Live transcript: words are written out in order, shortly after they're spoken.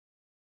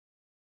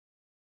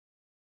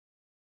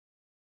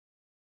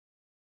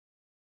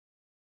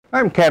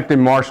I'm Captain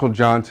Marshall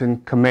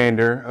Johnson,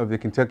 Commander of the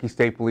Kentucky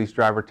State Police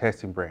Driver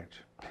Testing Branch.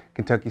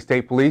 Kentucky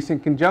State Police, in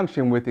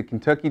conjunction with the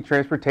Kentucky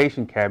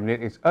Transportation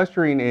Cabinet, is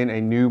ushering in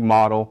a new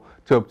model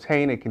to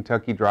obtain a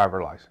Kentucky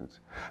driver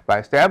license. By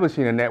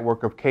establishing a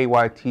network of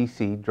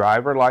KYTC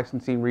driver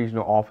licensing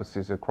regional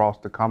offices across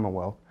the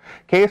Commonwealth,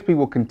 KSP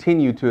will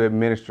continue to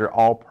administer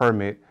all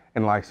permit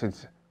and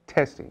license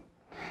testing.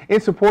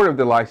 In support of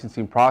the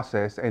licensing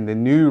process and the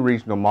new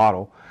regional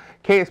model,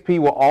 KSP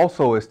will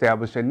also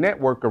establish a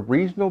network of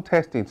regional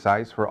testing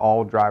sites for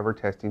all driver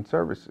testing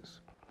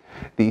services.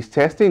 These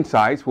testing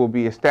sites will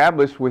be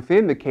established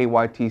within the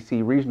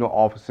KYTC regional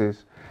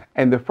offices,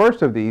 and the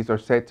first of these are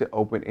set to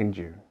open in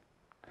June.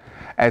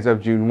 As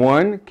of June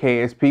 1,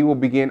 KSP will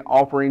begin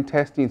offering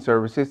testing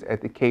services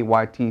at the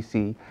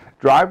KYTC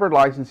Driver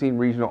Licensing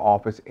Regional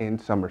Office in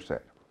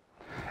Somerset.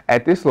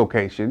 At this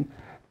location,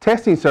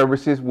 testing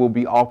services will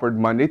be offered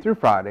Monday through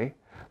Friday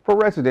for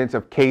residents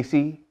of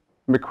Casey,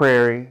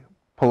 McCrary,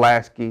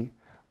 Pulaski,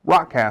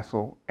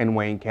 Rockcastle, and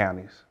Wayne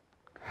counties.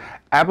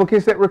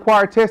 Applicants that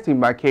require testing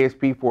by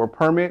KSP for a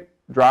permit,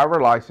 driver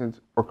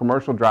license, or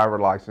commercial driver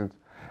license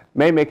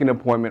may make an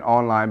appointment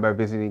online by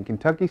visiting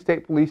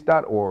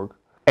KentuckyStatePolice.org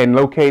and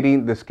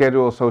locating the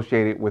schedule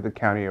associated with the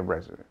county of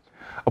residence.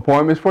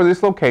 Appointments for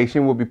this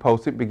location will be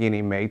posted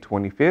beginning May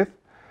 25th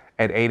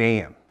at 8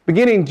 a.m.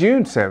 Beginning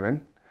June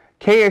 7,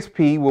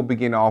 KSP will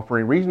begin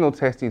offering regional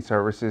testing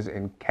services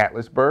in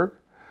Catlettsburg,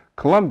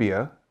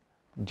 Columbia,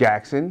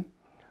 Jackson,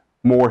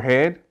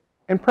 Morehead,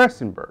 and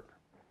Prestonsburg.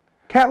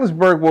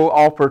 Catlettsburg will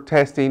offer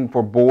testing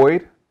for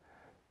Boyd,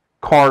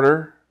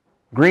 Carter,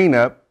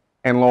 Greenup,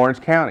 and Lawrence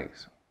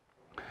counties.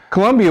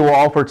 Columbia will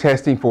offer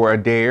testing for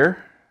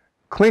Adair,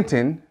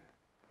 Clinton,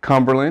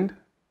 Cumberland,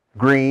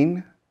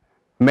 Greene,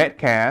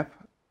 Metcalfe,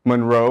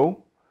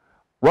 Monroe,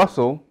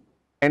 Russell,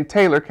 and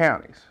Taylor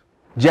counties.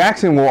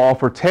 Jackson will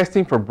offer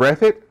testing for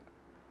Breathitt,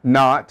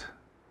 Knott,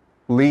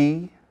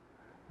 Lee,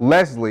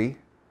 Leslie,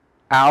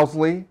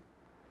 Owsley,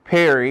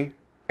 Perry,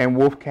 and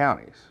Wolfe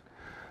counties.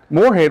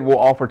 Morehead will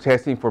offer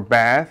testing for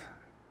Bath,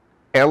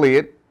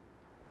 Elliott,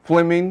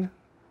 Fleming,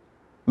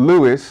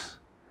 Lewis,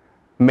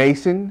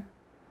 Mason,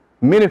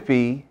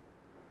 Menifee,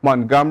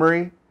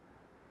 Montgomery,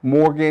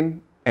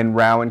 Morgan, and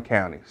Rowan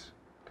counties.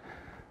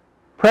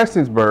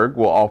 Prestonsburg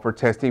will offer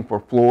testing for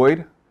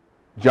Floyd,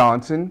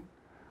 Johnson,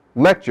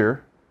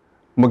 Letcher,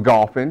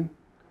 Magoffin,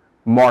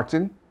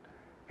 Martin,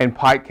 and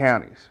Pike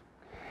counties.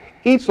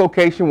 Each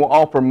location will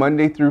offer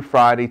Monday through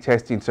Friday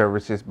testing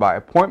services by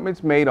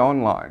appointments made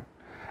online.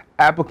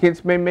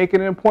 Applicants may make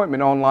an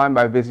appointment online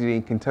by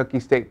visiting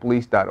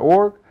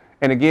KentuckyStatePolice.org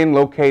and again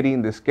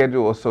locating the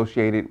schedule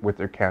associated with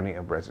their county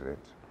of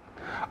residence.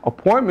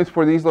 Appointments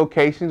for these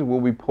locations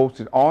will be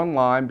posted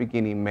online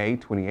beginning May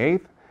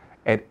 28th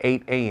at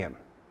 8 a.m.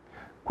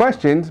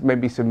 Questions may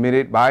be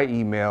submitted by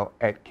email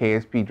at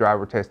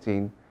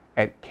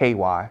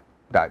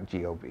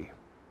kspdrivertesting@ky.gov.